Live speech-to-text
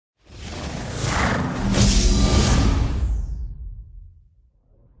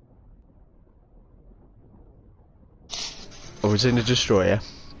was in a destroyer.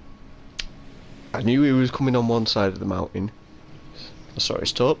 I knew he was coming on one side of the mountain. I saw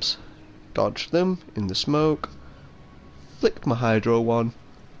his tops, dodged them in the smoke, flicked my hydro one,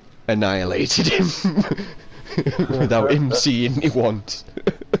 annihilated him without him seeing me once.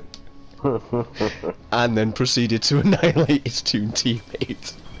 And then proceeded to annihilate his two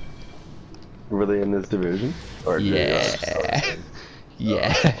teammates. Were they in this division? Or yeah.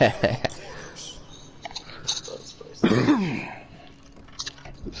 Yeah.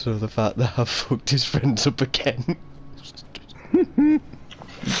 So the fact that I fucked his friends up again.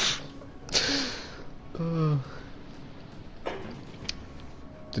 Oh.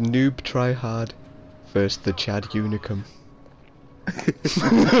 The noob try hard versus the Chad Unicum.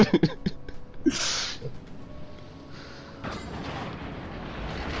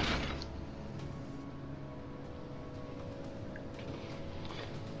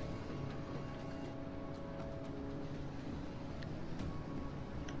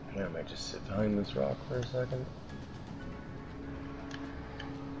 I might just sit behind this rock for a second.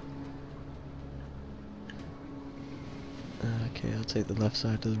 Okay, I'll take the left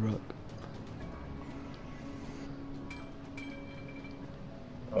side of the rock.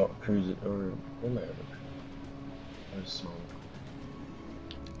 Oh, cruise it over. Where am I over? There's smoke.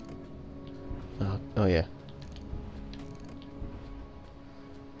 Oh yeah.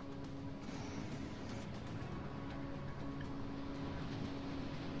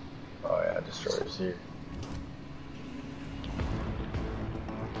 Oh yeah, destroyers here.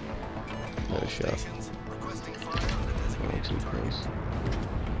 No shot. Oh, too close.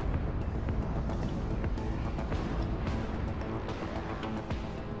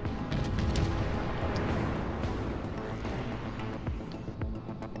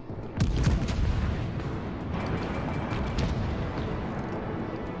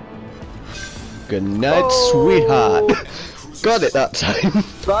 Good night, sweetheart. Got it that time.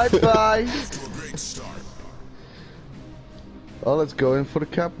 Bye bye. Oh, let's go in for the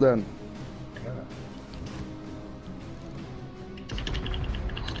cap then.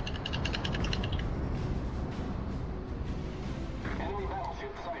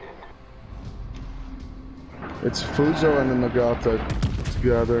 It's Fuzo and the Nagata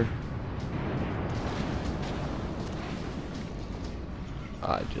together.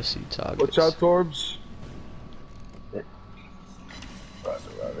 I just see targets. Watch out, Torbs.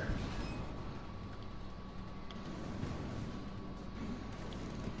 Roger.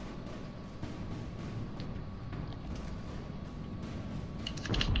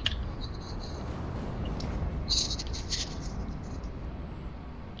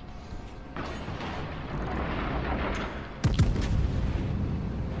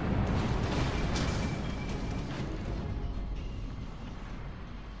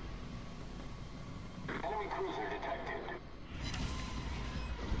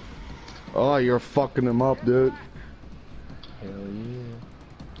 Oh, you're fucking him up, dude. Hell yeah.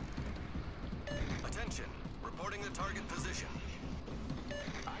 Attention, reporting the target position.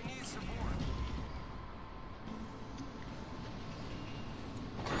 I need support.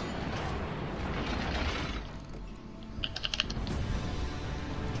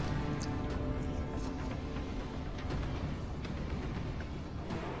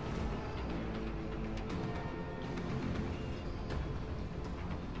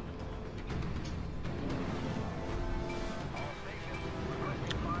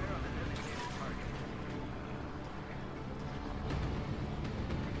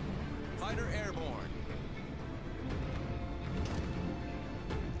 Fighter airborne.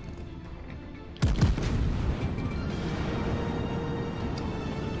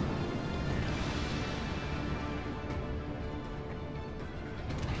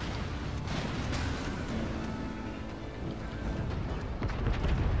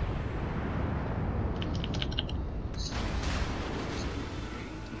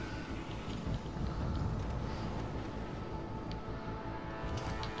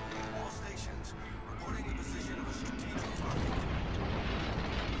 Reporting the position of a strategic target.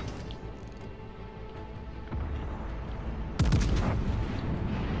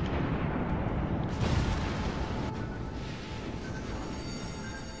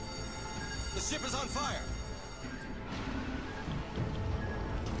 The ship is on fire.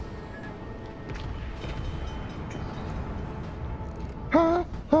 Ha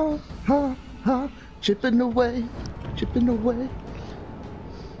ha ha ha. Chipping away, chipping away.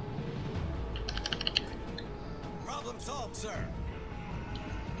 Problem solved, sir.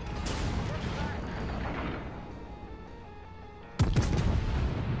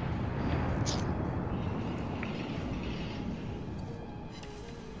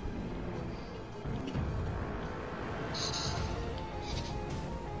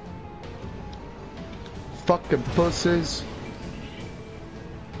 fucking pussies.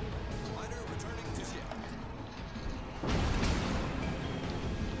 Fighter returning to ship.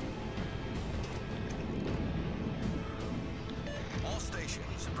 All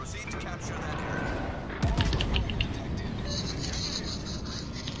stations, proceed to capture that area.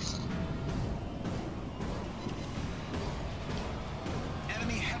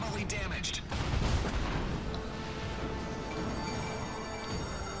 Enemy heavily damaged.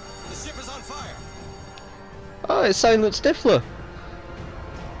 The ship is on fire. Oh, it's Silent Stiffler.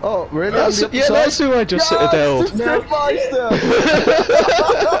 Oh, really? That's, On the yeah, other that's side? who I just citadelled.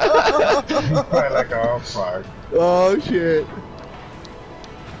 Right, like, oh fuck. Oh shit.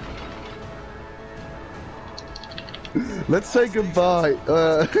 Let's say goodbye.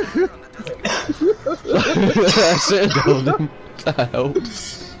 I citadelled him to help.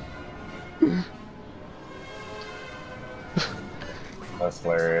 That's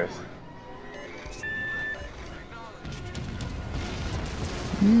hilarious.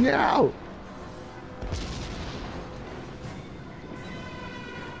 No.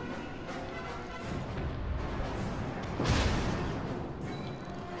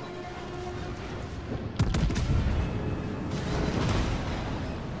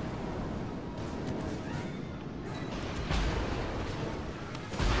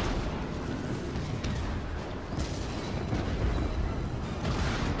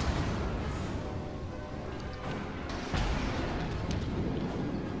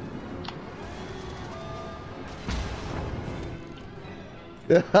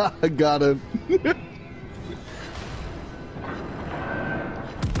 I got him.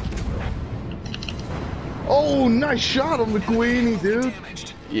 Oh, nice shot on the Queenie, dude.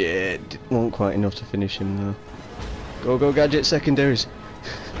 Yeah, wasn't quite enough to finish him though. Go, go, gadget secondaries.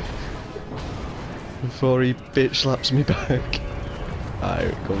 Before he bitch slaps me back. Ah, here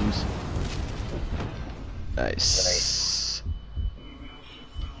it comes. Nice.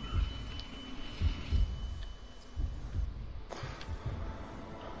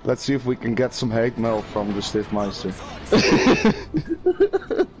 Let's see if we can get some hate mail from the Stiffmeister.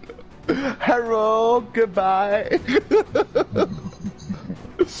 Hello, goodbye.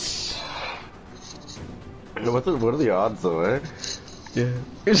 What are the odds though, eh? Yeah.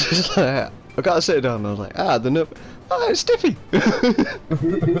 It's just like, I gotta sit down and I was like, ah, the nub. Oh, it's Stiffy!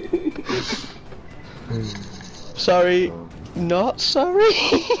 Sorry, not sorry?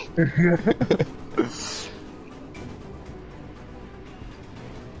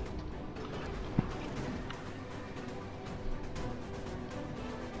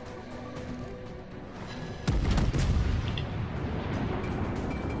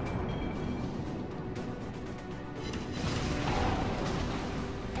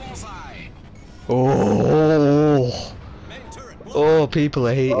 Oh, oh, people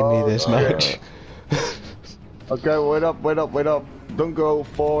are hating me this match. Okay, wait up, wait up, wait up. Don't go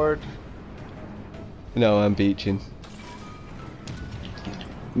forward. No, I'm beaching.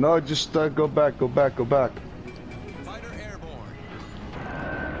 No, just go back, go back, go back. Fighter airborne.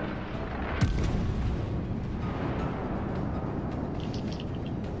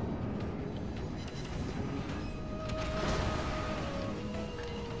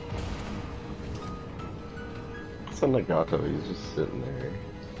 It's a Nagato, he's just sitting there.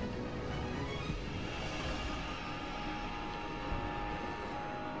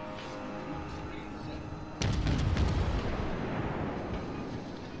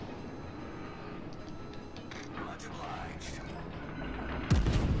 Much obliged.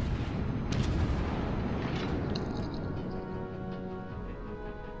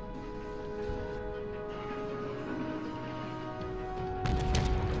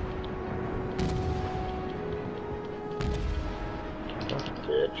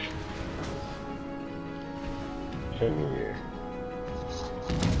 Bitch. Come here.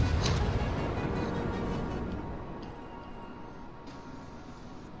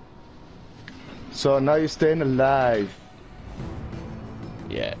 So now you're staying alive.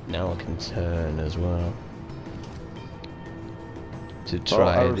 Yeah, now I can turn as well. To Oh,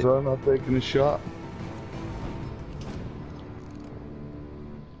 try it. Arizona taking a shot.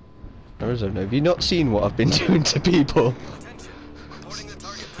 Arizona, have you not seen what I've been doing to people? Attention. Reporting the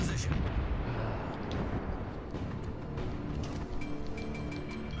target position.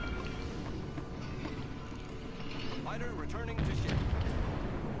 Fighter returning to ship.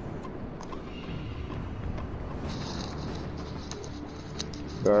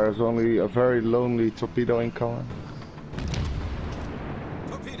 There's only a very lonely torpedo incoming.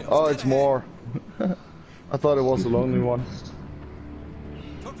 Torpedoes. Oh, dead it's ahead. more. I thought it was the lonely one.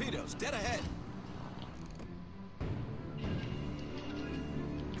 Torpedoes dead ahead.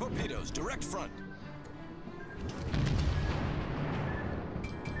 Torpedoes direct front.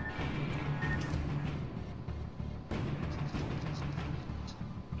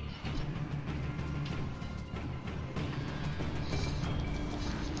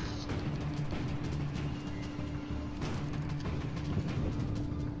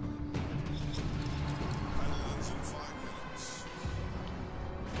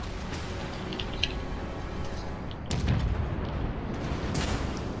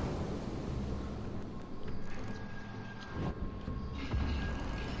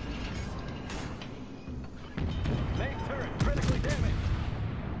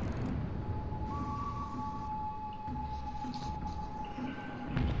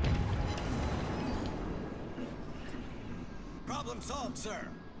 Problem solved, sir.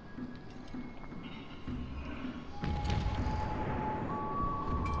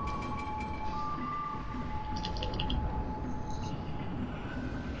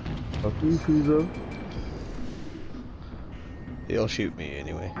 Fuck you, Fuzo. He'll shoot me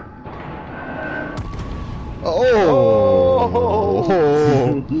anyway. Oh!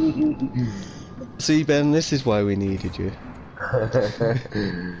 See, Ben, this is why we needed you.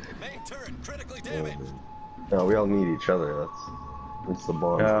 Main turret critically damaged. No, we all need each other. That's the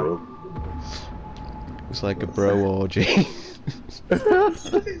bond, Yeah. bro. It's like a bro orgy.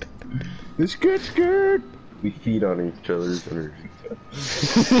 It's good. We feed on each other's energy. Our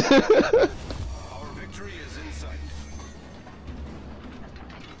victory is in sight.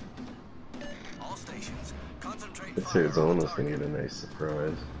 All stations, concentrate. This fire on Arizona's target. gonna get a nice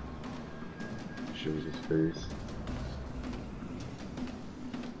surprise. Shows his face.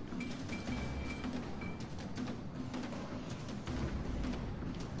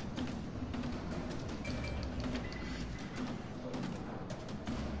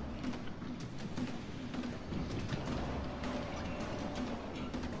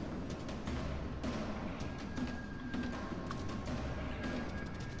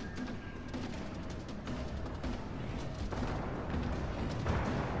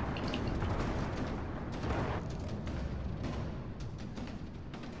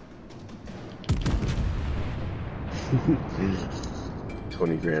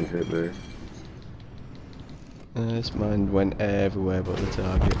 $20,000 hit there. This mine went everywhere but the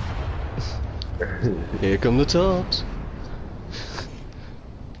target. Here come the torps.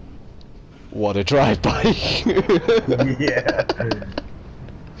 What a drive-by! Yeah.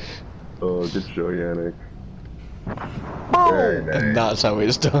 Oh, good show, Yannick. Very nice. And that's how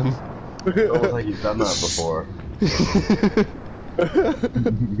it's done. Almost like you've done that before.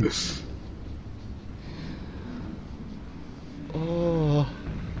 Oh.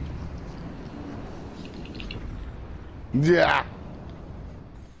 Yeah.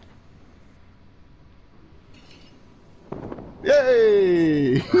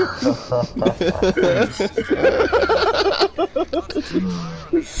 Yay! Concentrate fire on the warship.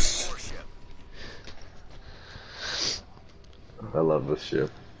 I love this ship.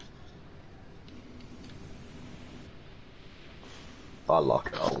 I like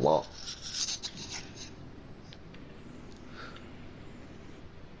it a lot.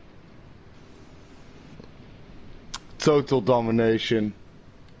 Total domination.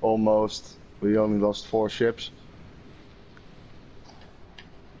 Almost. We only lost 4 ships.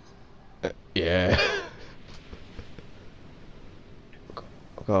 Yeah.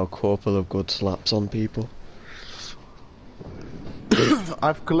 Got a couple of good slaps on people.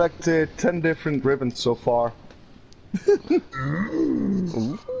 I've collected 10 different ribbons so far.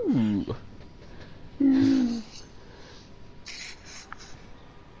 Ooh.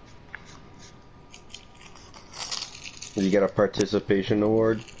 Did you get a participation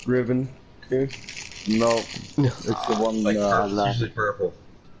award ribbon too? No, it's the one left. usually purple.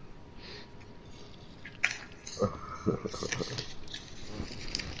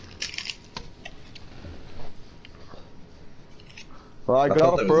 Well, I thought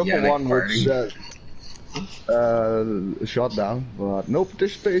got a that was purple Yannick one which shot down, but no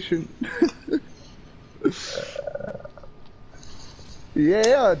participation.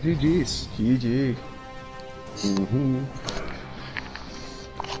 Yeah, GG's. GG. Mm-hmm.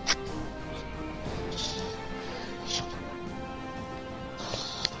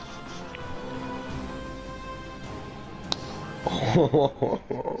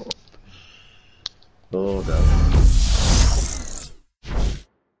 Oh, that.